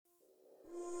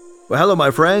Well, hello,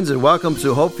 my friends, and welcome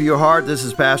to Hope for Your Heart. This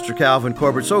is Pastor Calvin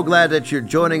Corbett. So glad that you're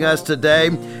joining us today,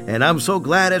 and I'm so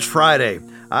glad it's Friday.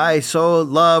 I so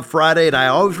love Friday, and I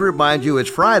always remind you it's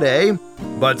Friday,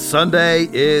 but Sunday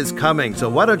is coming. So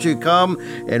why don't you come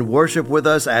and worship with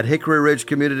us at Hickory Ridge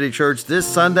Community Church this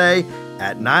Sunday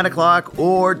at 9 o'clock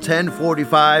or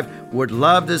 10:45. Would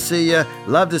love to see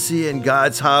you in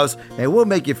God's house, and we'll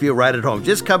make you feel right at home.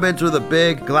 Just come in through the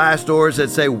big glass doors that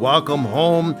say welcome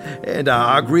home, and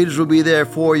our greeters will be there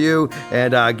for you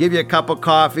and give you a cup of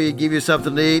coffee, give you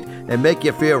something to eat, and make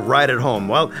you feel right at home.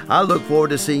 Well, I look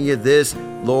forward to seeing you this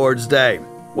Lord's Day.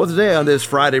 Well, today on this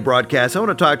Friday broadcast, I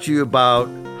want to talk to you about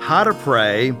how to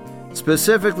pray,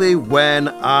 specifically when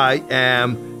I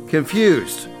am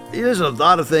confused. There's a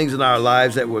lot of things in our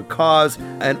lives that would cause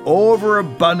an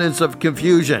overabundance of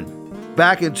confusion.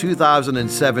 Back in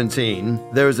 2017,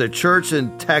 there was a church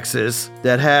in Texas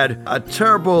that had a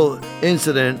terrible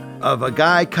incident of a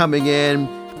guy coming in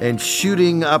and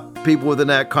shooting up people within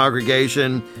that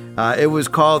congregation. It was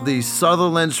called the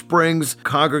Sutherland Springs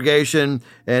Congregation,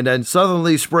 and in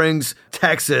Sutherland Springs,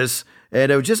 Texas.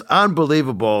 And it was just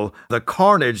unbelievable, the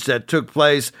carnage that took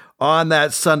place on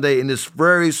that Sunday in this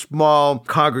very small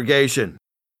congregation.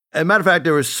 As a matter of fact,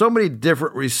 there were so many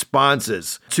different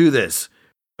responses to this.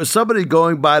 Somebody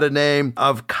going by the name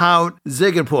of Count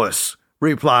Ziegenpuss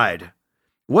replied,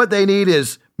 "What they need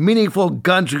is meaningful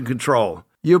gun control.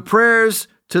 Your prayers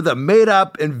to the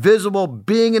made-up, invisible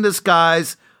being in the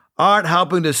skies aren't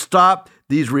helping to stop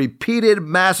these repeated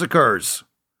massacres."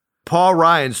 Paul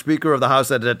Ryan, Speaker of the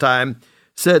House at that time,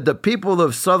 said the people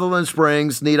of Sutherland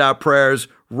Springs need our prayers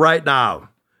right now.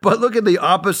 But look at the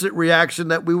opposite reaction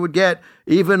that we would get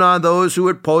even on those who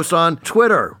would post on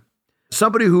Twitter.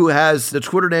 Somebody who has the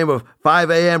Twitter name of 5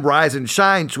 a.m. Rise and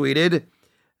Shine tweeted,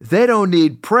 "They don't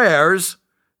need prayers,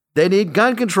 they need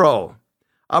gun control.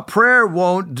 A prayer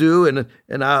won't do,"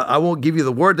 and I won't give you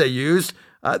the word they used.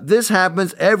 This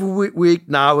happens every week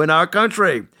now in our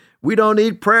country. We don't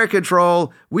need prayer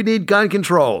control, we need gun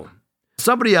control.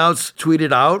 Somebody else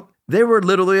tweeted out, they were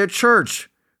literally a church.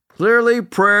 Clearly,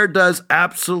 prayer does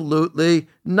absolutely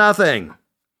nothing.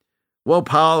 Well,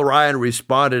 Paul Ryan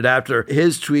responded after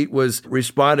his tweet was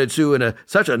responded to in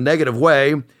such a negative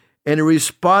way, and he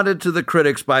responded to the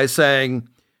critics by saying,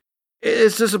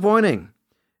 "It's disappointing.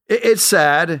 It's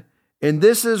sad, and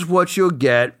this is what you'll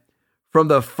get from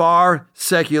the far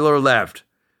secular left.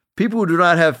 People who do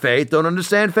not have faith don't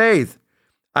understand faith.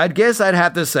 I guess I'd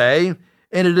have to say,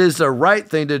 and it is the right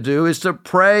thing to do, is to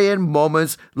pray in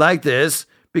moments like this,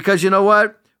 because you know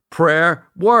what? Prayer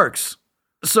works.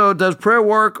 So does prayer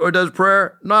work or does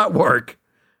prayer not work?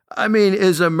 I mean,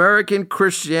 is American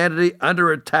Christianity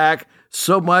under attack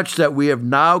so much that we have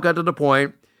now got to the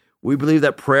point we believe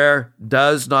that prayer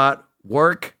does not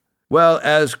work? Well,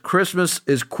 as Christmas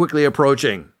is quickly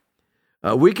approaching,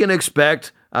 we can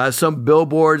expect some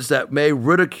billboards that may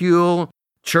ridicule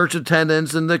church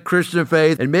attendance and the Christian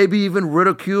faith, and maybe even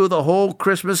ridicule the whole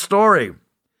Christmas story.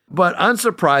 But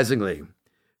unsurprisingly,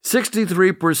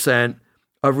 63%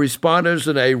 of respondents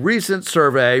in a recent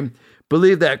survey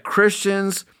believe that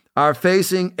Christians are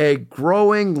facing a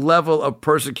growing level of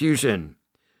persecution.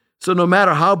 So no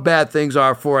matter how bad things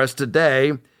are for us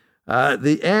today,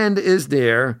 the end is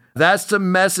near. That's the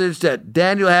message that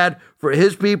Daniel had for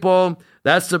his people.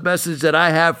 That's the message that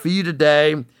I have for you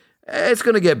today. It's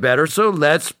going to get better, so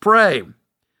let's pray.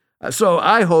 So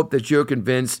I hope that you're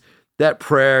convinced that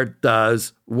prayer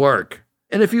does work.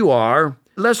 And if you are,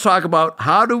 let's talk about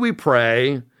how do we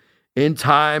pray in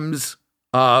times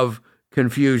of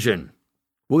confusion.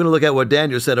 We're going to look at what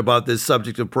Daniel said about this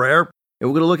subject of prayer, and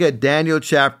we're going to look at Daniel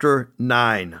chapter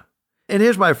 9. And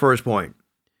here's my first point.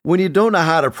 When you don't know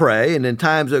how to pray, and in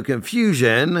times of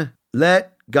confusion,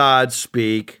 let God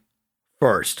speak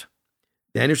first.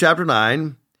 Daniel chapter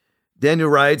 9, Daniel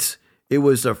writes, "It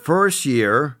was the first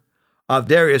year of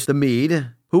Darius the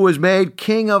Mede, who was made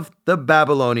king of the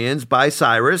Babylonians by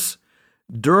Cyrus.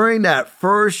 During that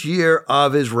first year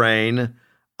of his reign,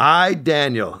 I,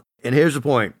 Daniel," and here's the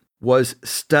point, "was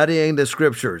studying the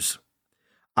scriptures.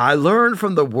 I learned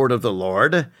from the word of the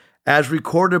Lord, as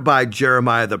recorded by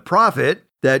Jeremiah the prophet,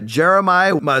 that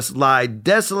Jeremiah must lie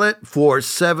desolate for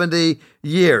 70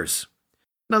 years.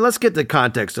 Now let's get the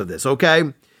context of this,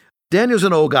 okay? Daniel's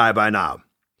an old guy by now.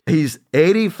 He's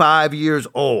 85 years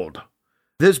old.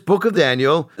 This book of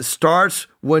Daniel starts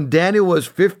when Daniel was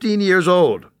 15 years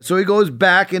old. So he goes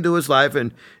back into his life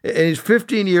and he's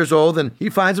 15 years old and he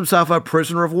finds himself a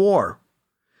prisoner of war.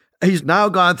 He's now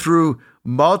gone through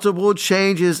multiple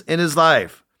changes in his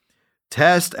life.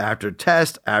 Test after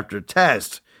test after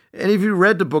test. And if you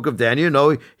read the book of Daniel, you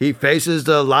know he faces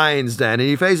the lion's den and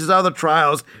he faces other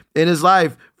trials in his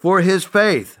life for his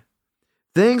faith.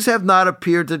 Things have not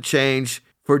appeared to change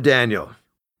for Daniel.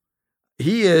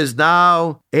 He is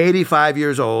now 85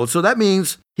 years old, so that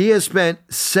means he has spent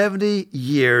 70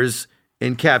 years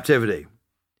in captivity.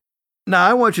 Now,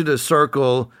 I want you to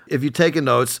circle, if you're taking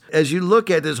notes, as you look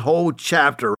at this whole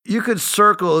chapter, you could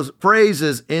circle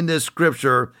phrases in this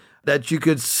scripture that you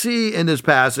could see in this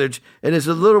passage, and it's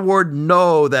a little word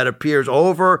 "no" that appears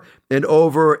over and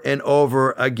over and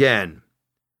over again.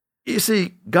 You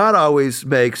see, God always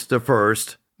makes the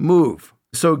first move.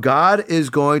 So God is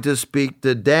going to speak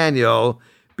to Daniel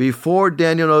before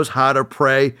Daniel knows how to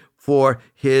pray for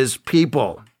his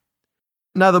people.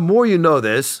 Now, the more you know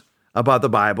this about the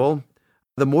Bible,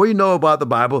 the more you know about the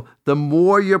Bible, the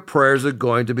more your prayers are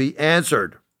going to be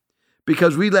answered.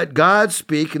 Because we let God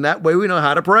speak, and that way we know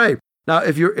how to pray. Now,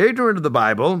 if you're ignorant of the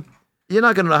Bible, you're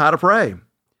not going to know how to pray.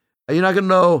 You're not going to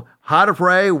know how to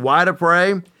pray, why to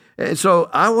pray. And so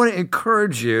I want to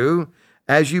encourage you,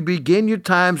 as you begin your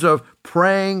times of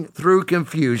praying through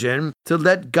confusion, to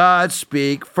let God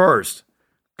speak first.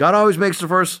 God always makes the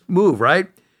first move, right?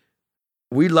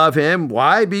 We love him.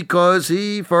 Why? Because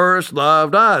he first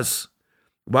loved us.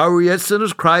 While we were yet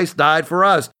sinners, Christ died for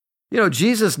us. You know,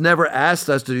 Jesus never asked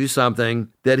us to do something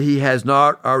that he has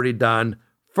not already done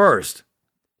first.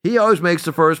 He always makes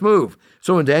the first move.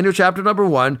 So in Daniel chapter number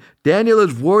 1, Daniel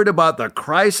is worried about the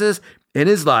crisis in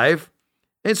his life,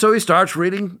 and so he starts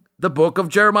reading the book of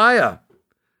Jeremiah.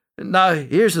 Now,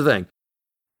 here's the thing.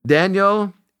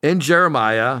 Daniel and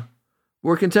Jeremiah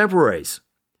were contemporaries.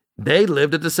 They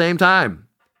lived at the same time.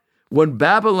 When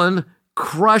Babylon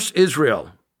crushed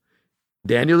Israel,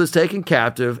 Daniel is taken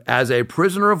captive as a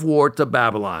prisoner of war to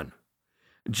Babylon.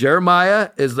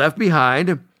 Jeremiah is left behind,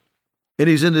 and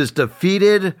he's in this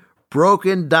defeated,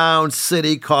 broken down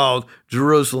city called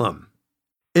Jerusalem.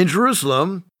 In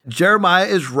Jerusalem, Jeremiah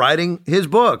is writing his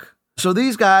book. So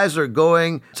these guys are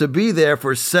going to be there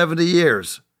for 70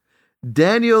 years.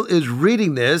 Daniel is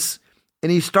reading this,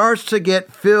 and he starts to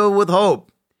get filled with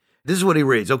hope. This is what he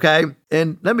reads, okay?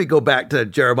 And let me go back to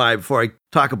Jeremiah before I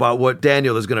talk about what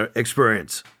Daniel is going to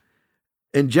experience.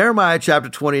 In Jeremiah chapter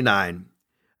 29,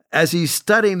 as he's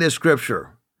studying this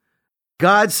scripture,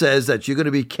 God says that you're going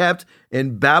to be kept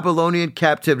in Babylonian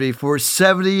captivity for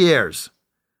 70 years.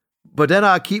 But then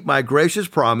I'll keep my gracious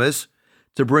promise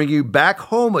to bring you back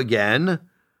home again.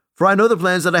 For I know the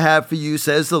plans that I have for you,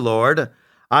 says the Lord.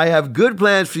 I have good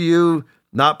plans for you,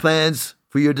 not plans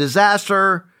for your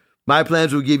disaster. My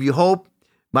plans will give you hope.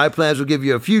 My plans will give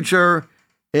you a future.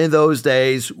 In those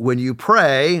days, when you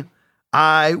pray,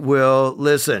 I will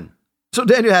listen. So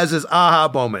Daniel has this aha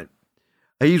moment.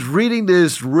 He's reading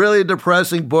this really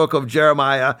depressing book of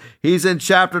Jeremiah. He's in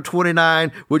chapter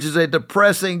 29, which is a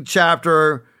depressing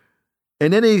chapter.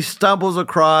 And then he stumbles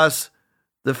across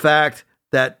the fact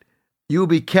that you will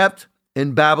be kept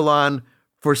in Babylon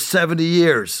for 70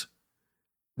 years.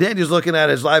 Daniel's looking at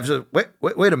his life and says,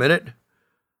 wait a minute.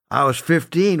 I was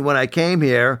 15 when I came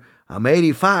here. I'm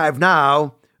 85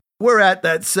 now. We're at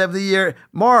that 70-year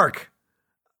mark.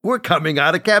 We're coming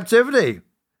out of captivity.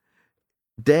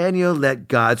 Daniel let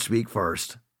God speak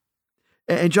first.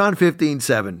 In John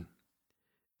 15:7,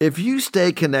 if you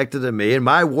stay connected to me and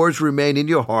my words remain in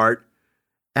your heart,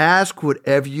 ask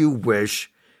whatever you wish,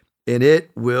 and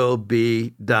it will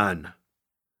be done.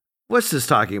 What's this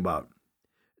talking about?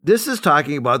 This is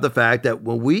talking about the fact that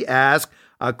when we ask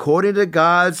according to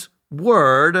God's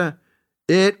word,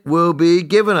 it will be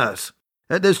given us.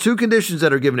 And there's two conditions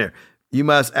that are given here. You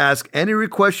must ask any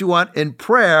request you want in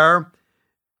prayer,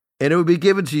 and it will be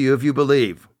given to you if you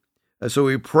believe. And so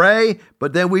we pray,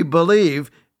 but then we believe,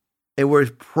 and we're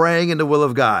praying in the will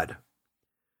of God.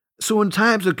 So in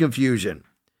times of confusion,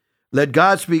 let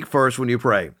God speak first when you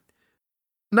pray.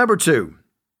 Number 2,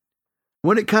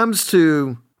 when it comes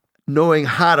to knowing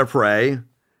how to pray,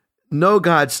 know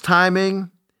God's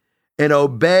timing and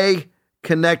obey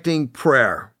connecting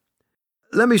prayer.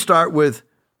 Let me start with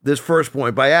this first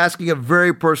point by asking a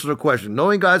very personal question.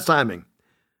 Knowing God's timing.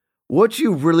 What do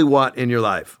you really want in your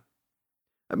life?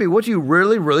 I mean, what do you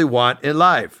really, really want in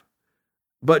life?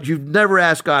 But you've never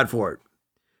asked God for it.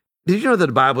 Did you know that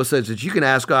the Bible says that you can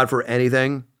ask God for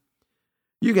anything?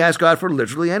 You can ask God for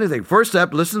literally anything. First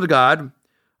step, listen to God.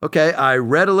 Okay, I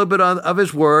read a little bit of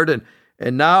his word,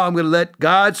 and now I'm going to let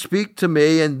God speak to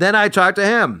me, and then I talk to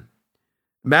him.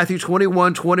 Matthew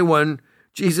 21:21,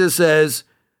 Jesus says,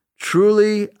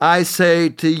 truly I say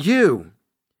to you,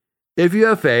 if you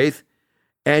have faith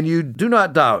and you do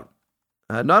not doubt,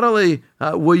 not only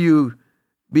will you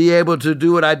be able to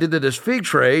do what I did to this fig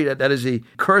tree, that is, he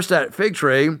cursed that fig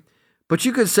tree, But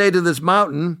you could say to this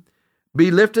mountain,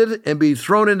 be lifted and be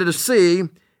thrown into the sea,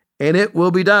 and it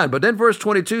will be done. But then verse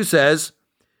 22 says,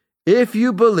 if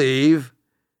you believe,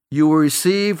 you will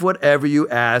receive whatever you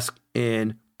ask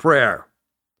in prayer.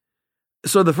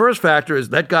 So the first factor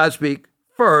is let God speak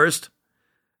first.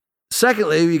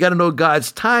 Secondly, you got to know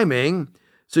God's timing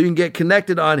so you can get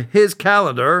connected on his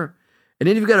calendar. And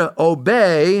then you've got to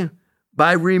obey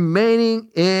by remaining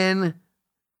in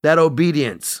that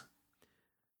obedience.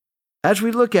 As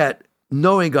we look at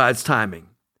knowing God's timing,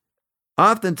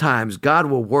 oftentimes God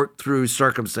will work through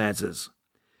circumstances.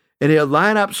 And he'll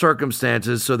line up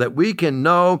circumstances so that we can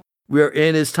know we're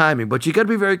in his timing. But you got to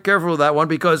be very careful with that one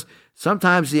because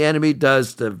sometimes the enemy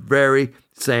does the very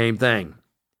same thing.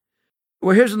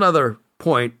 Well, here's another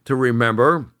point to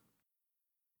remember.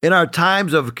 In our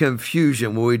times of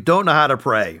confusion, when we don't know how to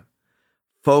pray,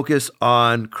 focus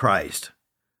on Christ.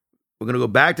 We're going to go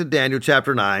back to Daniel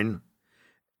chapter 9,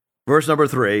 verse number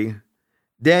 3.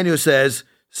 Daniel says,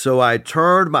 so I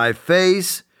turned my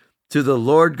face to the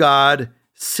Lord God,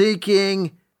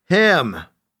 seeking him.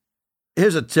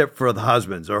 Here's a tip for the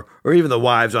husbands or even the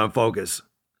wives on focus.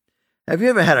 Have you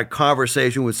ever had a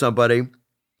conversation with somebody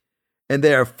and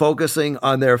they are focusing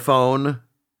on their phone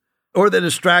or they're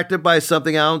distracted by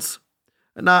something else?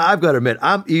 Now, I've got to admit,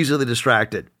 I'm easily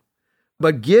distracted.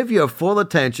 But give your full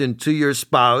attention to your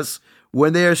spouse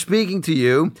when they are speaking to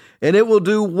you, and it will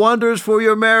do wonders for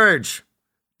your marriage.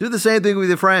 Do the same thing with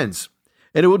your friends,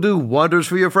 and it will do wonders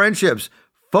for your friendships.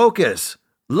 Focus,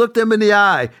 look them in the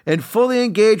eye, and fully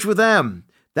engage with them.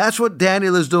 That's what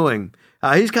Daniel is doing.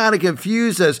 He's kind of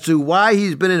confused as to why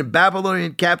he's been in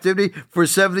Babylonian captivity for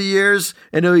 70 years,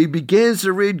 and he begins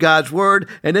to read God's word,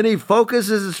 and then he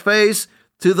focuses his face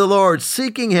to the Lord,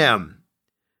 seeking him,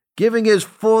 giving his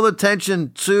full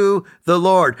attention to the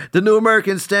Lord. The New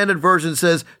American Standard Version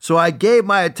says, so I gave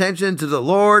my attention to the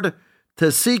Lord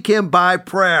to seek him by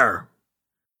prayer.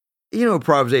 You know,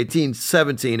 Proverbs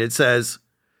 18:17, it says,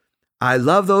 I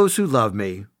love those who love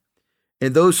me,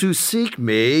 and those who seek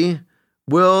me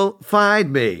will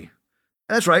find me.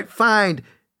 That's right, find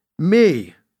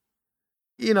me.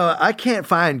 You know, I can't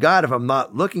find God if I'm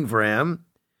not looking for him.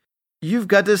 You've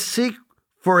got to seek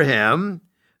for him.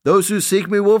 Those who seek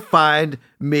me will find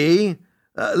me.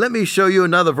 Let me show you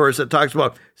another verse that talks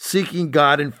about seeking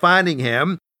God and finding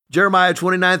him. Jeremiah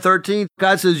 29:13,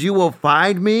 God says, you will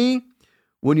find me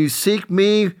when you seek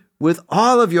me with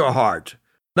all of your heart.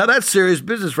 Now that's serious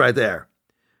business right there.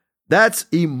 That's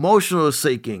emotional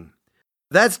seeking.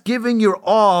 That's giving your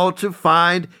all to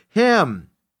find him.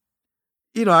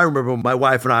 You know, I remember my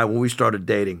wife and I, when we started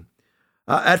dating,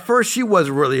 at first she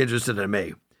wasn't really interested in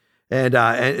me.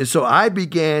 And so I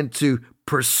began to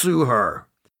pursue her.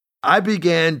 I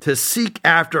began to seek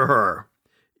after her.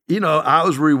 You know, I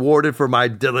was rewarded for my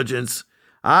diligence.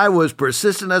 I was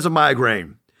persistent as a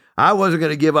migraine. I wasn't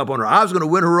going to give up on her. I was going to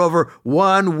win her over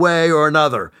one way or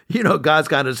another. You know, God's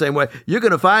kind of the same way. You're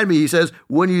going to find me, he says,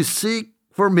 when you seek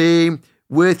for me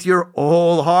with your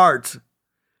whole heart.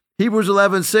 Hebrews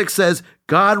 11:6 says,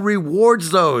 God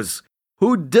rewards those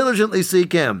who diligently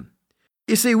seek him.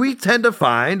 You see, we tend to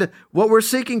find what we're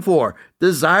seeking for.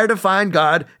 Desire to find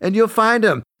God, and you'll find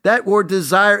him. That word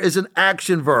desire is an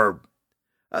action verb.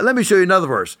 Let me show you another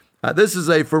verse. This is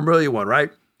a familiar one,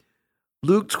 right?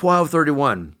 Luke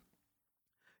 12:31.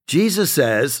 Jesus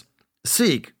says,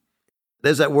 seek.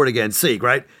 There's that word again, seek,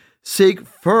 right? Seek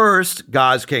first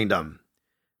God's kingdom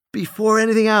before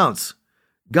anything else.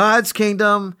 God's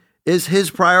kingdom is his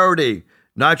priority,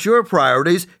 not your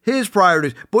priorities, his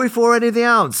priorities, before anything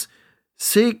else.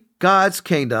 Seek God's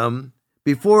kingdom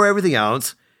before everything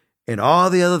else, and all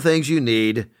the other things you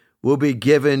need will be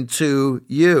given to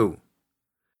you.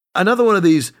 Another one of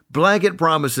these blanket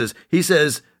promises, he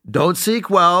says, don't seek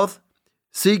wealth,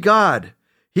 seek God.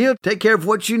 He'll take care of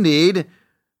what you need.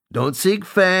 Don't seek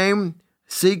fame,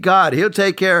 seek God. He'll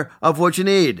take care of what you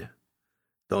need.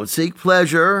 Don't seek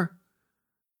pleasure.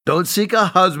 Don't seek a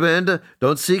husband.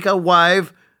 Don't seek a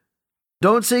wife.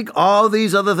 Don't seek all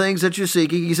these other things that you're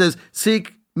seeking. He says,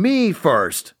 seek me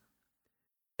first.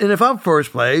 And if I'm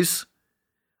first place,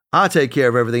 I'll take care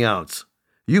of everything else.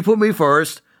 You put me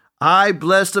first. I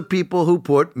bless the people who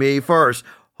put me first.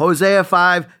 Hosea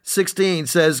 5:16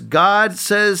 says, God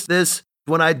says this,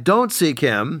 when I don't seek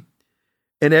him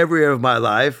in every area of my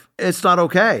life, it's not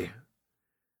okay.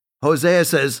 Hosea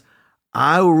says,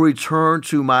 I will return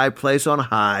to my place on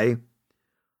high.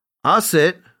 I'll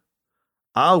sit.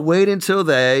 I'll wait until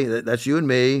that's you and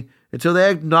me, until they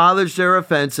acknowledge their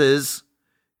offenses.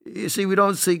 You see, we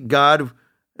don't seek God.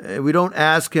 We don't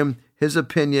ask him his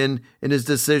opinion and his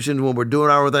decision when we're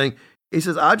doing our thing. He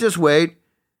says, I'll just wait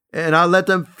and I'll let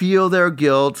them feel their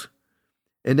guilt.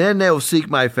 and then they'll seek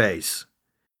my face.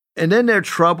 And then their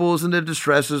troubles and their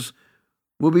distresses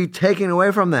will be taken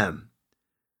away from them.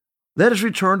 Let us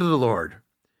return to the Lord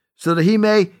so that he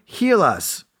may heal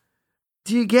us.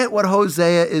 Do you get what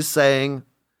Hosea is saying?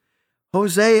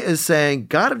 Hosea is saying,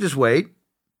 God will just wait.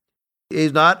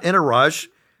 He's not in a rush.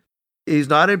 He's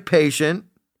not impatient.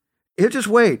 He'll just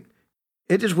wait.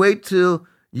 He'll just wait till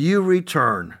you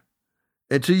return,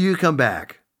 until you come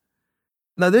back.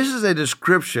 Now, this is a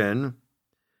description,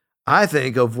 I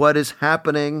think, of what is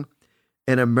happening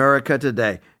in America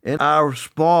today, in our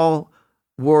small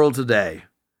world today.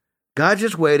 God's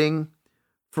just waiting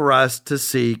for us to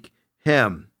seek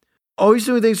him. Oh, he's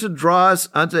doing things to draw us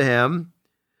unto him,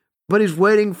 but he's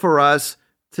waiting for us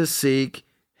to seek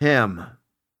him.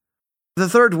 The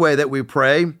third way that we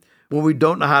pray, when we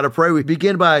don't know how to pray, we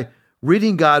begin by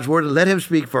reading God's word and let him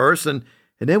speak first, and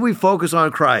then we focus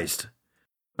on Christ.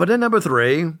 But then number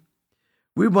three,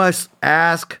 we must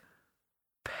ask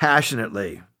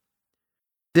passionately.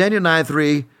 Daniel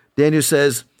 9:3, Daniel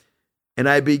says, and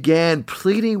I began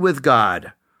pleading with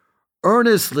God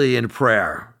earnestly in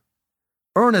prayer.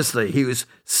 Earnestly, he was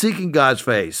seeking God's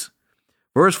face.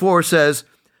 Verse 4 says,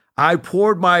 I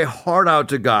poured my heart out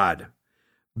to God,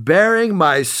 bearing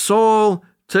my soul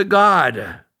to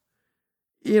God.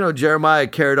 You know, Jeremiah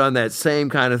carried on that same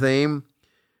kind of theme.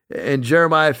 In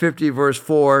Jeremiah 50, verse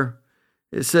 4,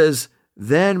 it says,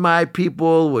 then my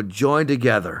people would join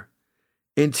together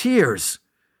in tears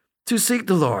to seek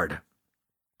the Lord.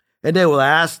 And they will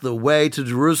ask the way to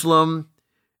Jerusalem,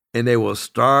 and they will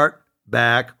start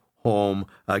back home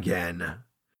again.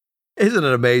 Isn't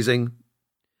it amazing?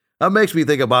 That makes me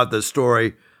think about the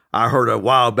story I heard a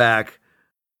while back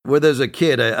where there's a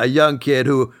kid, a young kid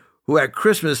who at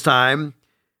Christmas time,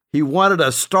 he wanted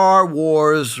a Star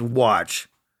Wars watch.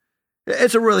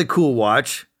 It's a really cool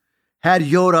watch. Had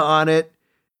Yoda on it.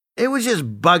 It was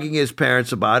just bugging his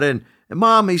parents about it. And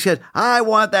Mom, he said, I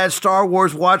want that Star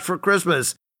Wars watch for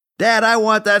Christmas. Dad, I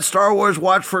want that Star Wars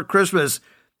watch for Christmas.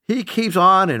 He keeps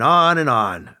on and on and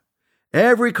on.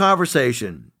 Every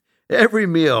conversation, every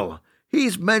meal,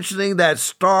 he's mentioning that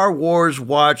Star Wars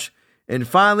watch. And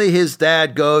finally his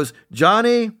dad goes,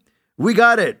 Johnny, we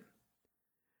got it.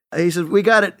 He says, we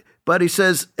got it. But he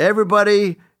says,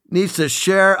 everybody needs to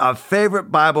share a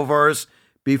favorite Bible verse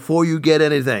before you get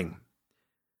anything.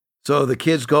 So the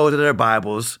kids go to their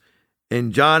Bibles,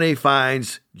 and Johnny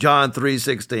finds John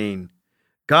 3:16.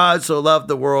 God so loved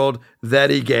the world that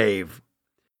he gave.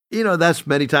 You know, that's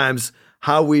many times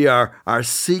how we are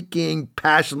seeking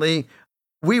passionately.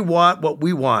 We want what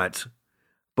we want,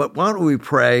 but why don't we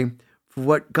pray for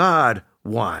what God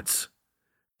wants?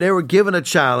 They were given a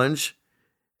challenge,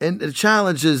 and the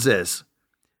challenge is this: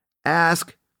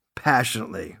 ask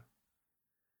passionately.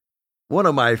 One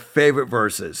of my favorite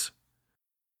verses,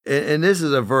 and this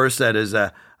is a verse that is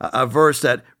a verse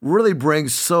that really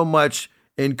brings so much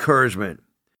encouragement.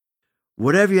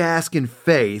 Whatever you ask in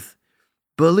faith,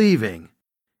 believing,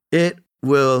 it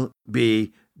will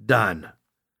be done.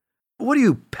 What are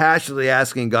you passionately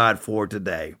asking God for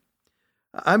today?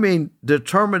 I mean,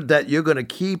 determined that you're going to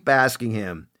keep asking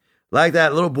him. Like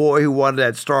that little boy who wanted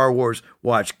that Star Wars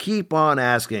watch. Keep on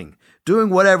asking, doing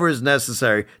whatever is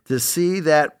necessary to see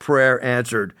that prayer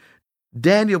answered.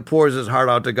 Daniel pours his heart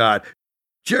out to God.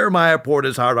 Jeremiah poured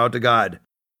his heart out to God.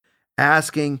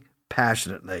 Asking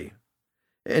passionately.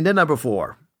 And then number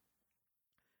 4,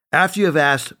 after you have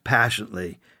asked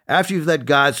passionately, after you've let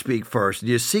God speak first, and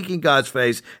you're seeking God's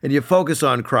face, and you focus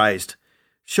on Christ,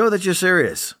 show that you're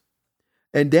serious.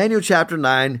 In Daniel chapter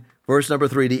 9, verse number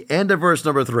 3, the end of verse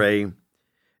number 3,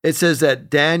 it says that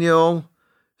Daniel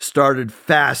started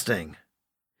fasting,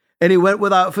 and he went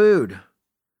without food.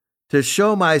 To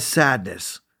show my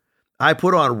sadness, I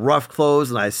put on rough clothes,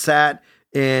 and I sat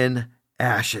in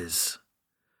ashes.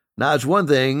 Now, it's one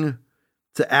thing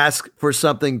to ask for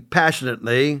something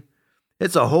passionately.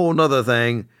 It's a whole nother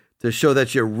thing to show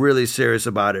that you're really serious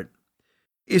about it.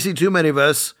 You see, too many of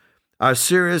us are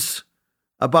serious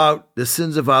about the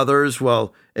sins of others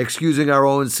while excusing our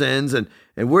own sins, and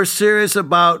we're serious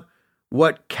about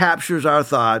what captures our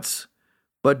thoughts.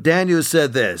 But Daniel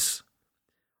said this: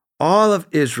 all of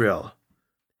Israel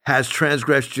has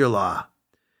transgressed your law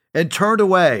and turned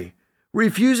away,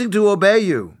 refusing to obey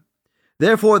you.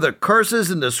 Therefore, the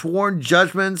curses and the sworn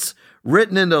judgments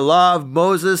written in the law of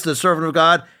Moses, the servant of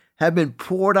God, have been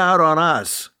poured out on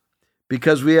us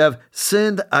because we have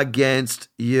sinned against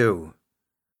you.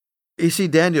 You see,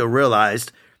 Daniel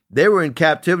realized they were in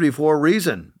captivity for a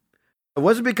reason. It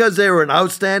wasn't because they were an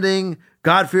outstanding,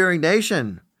 God-fearing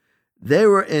nation. They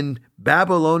were in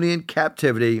Babylonian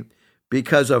captivity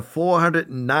because of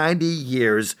 490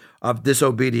 years of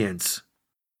disobedience.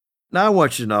 Now, I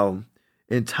want you to know,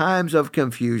 in times of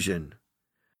confusion,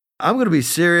 I'm going to be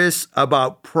serious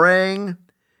about praying,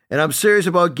 and I'm serious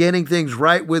about getting things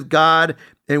right with God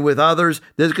and with others.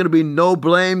 There's going to be no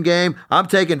blame game. I'm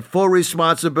taking full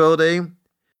responsibility.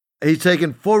 He's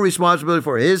taking full responsibility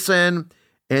for his sin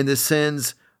and the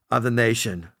sins of the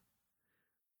nation.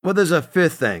 Well, there's a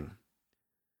fifth thing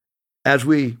as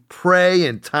we pray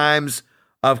in times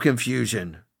of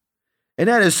confusion, and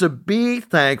that is to be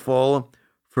thankful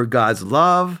for God's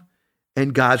love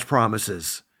and God's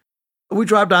promises. We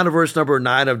drop down to verse number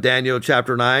 9 of Daniel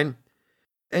chapter 9,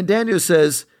 and Daniel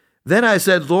says, "Then I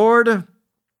said, Lord,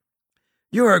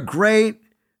 you're a great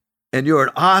and you're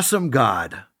an awesome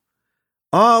God,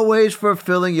 always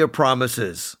fulfilling your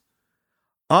promises,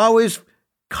 always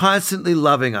constantly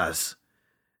loving us.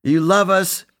 You love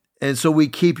us, and so we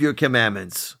keep your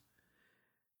commandments."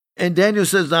 And Daniel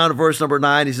says down in verse number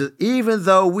 9, he says, "Even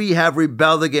though we have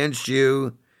rebelled against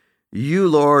you, you,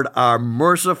 Lord, are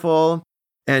merciful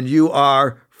and you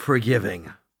are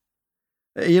forgiving."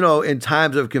 You know, in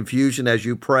times of confusion, as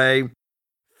you pray,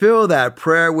 fill that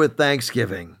prayer with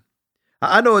thanksgiving.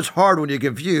 I know it's hard when you're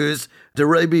confused to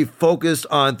really be focused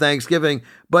on Thanksgiving,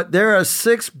 but there are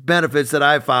 6 benefits that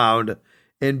I found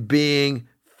in being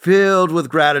filled with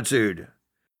gratitude.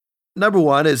 Number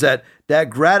 1 is that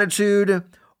gratitude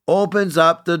opens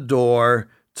up the door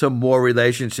to more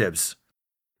relationships.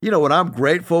 You know, when I'm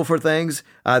grateful for things,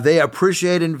 they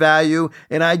appreciate and value,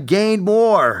 and I gain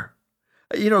more.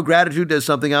 You know, gratitude does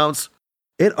something else.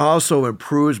 It also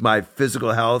improves my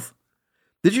physical health.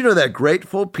 Did you know that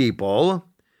grateful people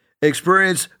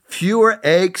experience fewer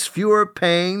aches, fewer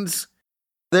pains?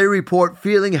 They report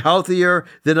feeling healthier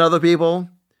than other people.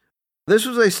 This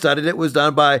was a study that was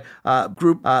done by a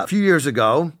group a few years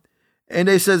ago, and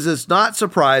they says it's not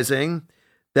surprising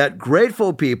that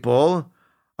grateful people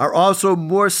are also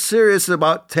more serious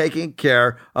about taking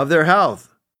care of their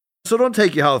health. So don't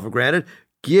take your health for granted.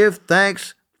 Give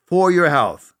thanks for your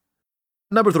health.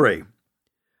 Number 3,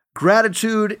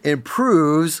 gratitude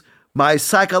improves my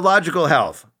psychological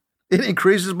health. It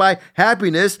increases my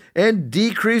happiness and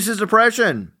decreases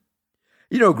depression.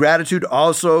 You know, gratitude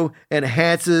also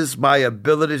enhances my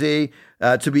ability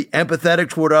to be empathetic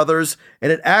toward others,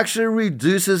 and it actually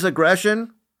reduces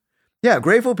aggression. Yeah,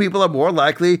 grateful people are more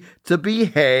likely to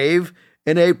behave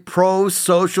in a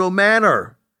pro-social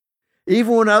manner,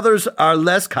 even when others are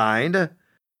less kind.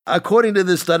 According to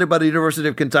this study by the University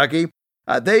of Kentucky,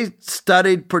 they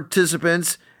studied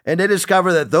participants, and they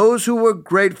discovered that those who were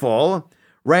grateful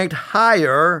ranked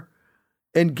higher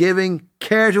in giving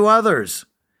care to others.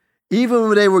 Even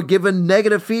when they were given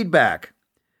negative feedback,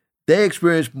 they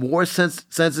experienced more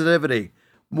sensitivity,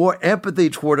 more empathy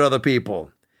toward other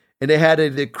people, and they had a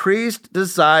decreased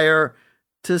desire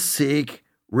to seek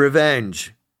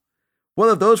revenge.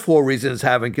 Well, if those 4 reasons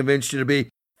haven't convinced you to be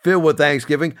filled with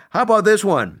thanksgiving, how about this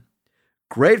one?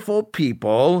 Grateful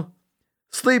people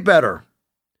sleep better.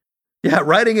 Yeah,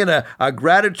 writing in a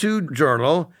gratitude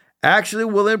journal actually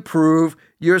will improve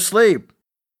your sleep.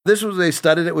 This was a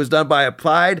study that was done by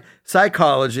Applied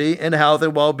Psychology and Health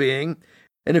and Well-Being.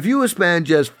 And if you would spend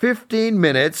just 15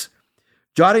 minutes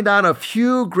jotting down a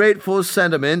few grateful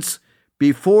sentiments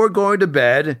before going to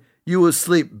bed, you will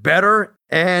sleep better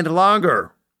and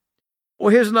longer. Well,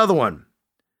 here's another one.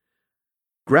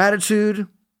 Gratitude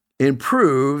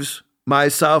improves my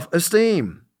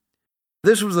self-esteem.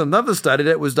 This was another study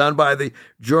that was done by the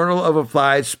Journal of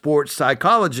Applied Sports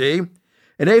Psychology,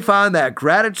 and they found that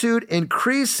gratitude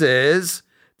increases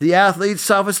the athlete's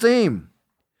self-esteem,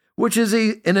 which is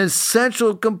an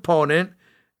essential component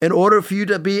in order for you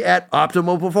to be at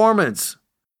optimal performance.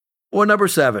 Or number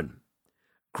 7,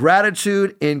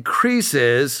 gratitude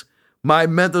increases my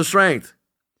mental strength.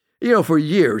 You know, for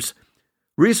years,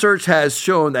 research has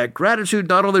shown that gratitude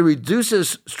not only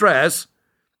reduces stress,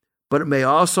 but it may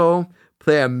also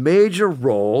play a major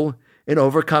role in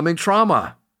overcoming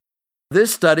trauma.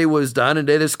 This study was done, and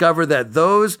they discovered that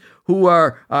those who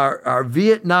are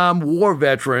Vietnam War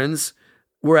veterans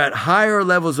were at higher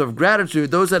levels of gratitude.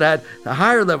 Those that had a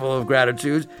higher level of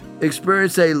gratitude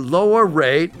experienced a lower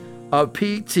rate of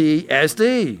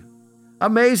PTSD.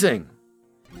 Amazing.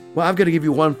 Well, I'm going to give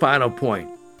you one final point.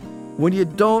 When you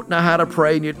don't know how to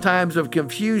pray in your times of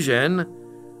confusion,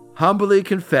 humbly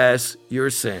confess your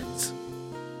sins.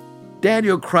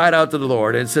 Daniel cried out to the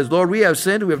Lord and says, Lord, we have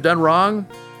sinned, we have done wrong.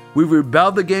 We've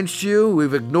rebelled against you.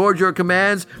 We've ignored your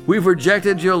commands. We've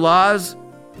rejected your laws.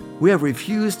 We have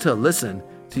refused to listen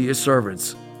to your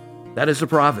servants. That is the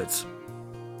prophets.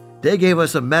 They gave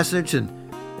us a message, and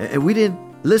we didn't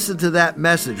listen to that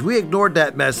message. We ignored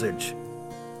that message.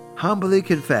 Humbly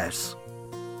confess.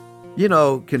 You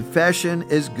know, confession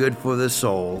is good for the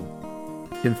soul.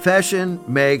 Confession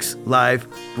makes life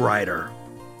brighter.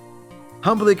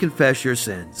 Humbly confess your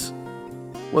sins.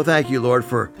 Well, thank you, Lord,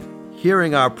 for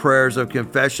hearing our prayers of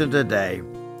confession today.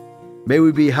 May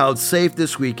we be held safe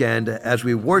this weekend as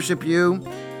we worship you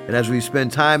and as we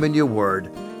spend time in your word.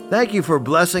 Thank you for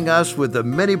blessing us with the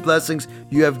many blessings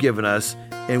you have given us,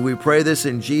 and we pray this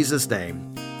in Jesus'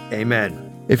 name. Amen.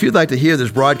 If you'd like to hear this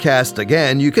broadcast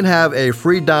again, you can have a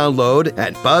free download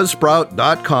at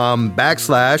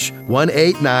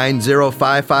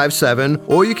buzzsprout.com/1890557,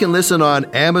 or you can listen on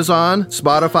Amazon,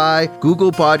 Spotify,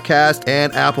 Google Podcast,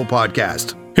 and Apple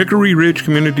Podcast. Hickory Ridge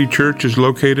Community Church is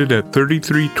located at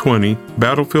 3320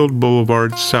 Battlefield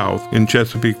Boulevard South in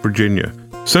Chesapeake, Virginia.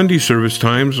 Sunday service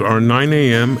times are 9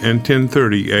 a.m. and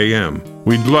 10:30 a.m.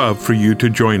 We'd love for you to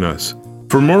join us.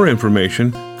 For more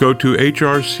information, go to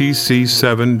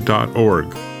hrcc7.org.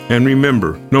 And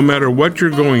remember, no matter what you're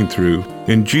going through,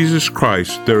 in Jesus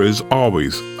Christ there is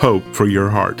always hope for your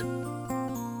heart.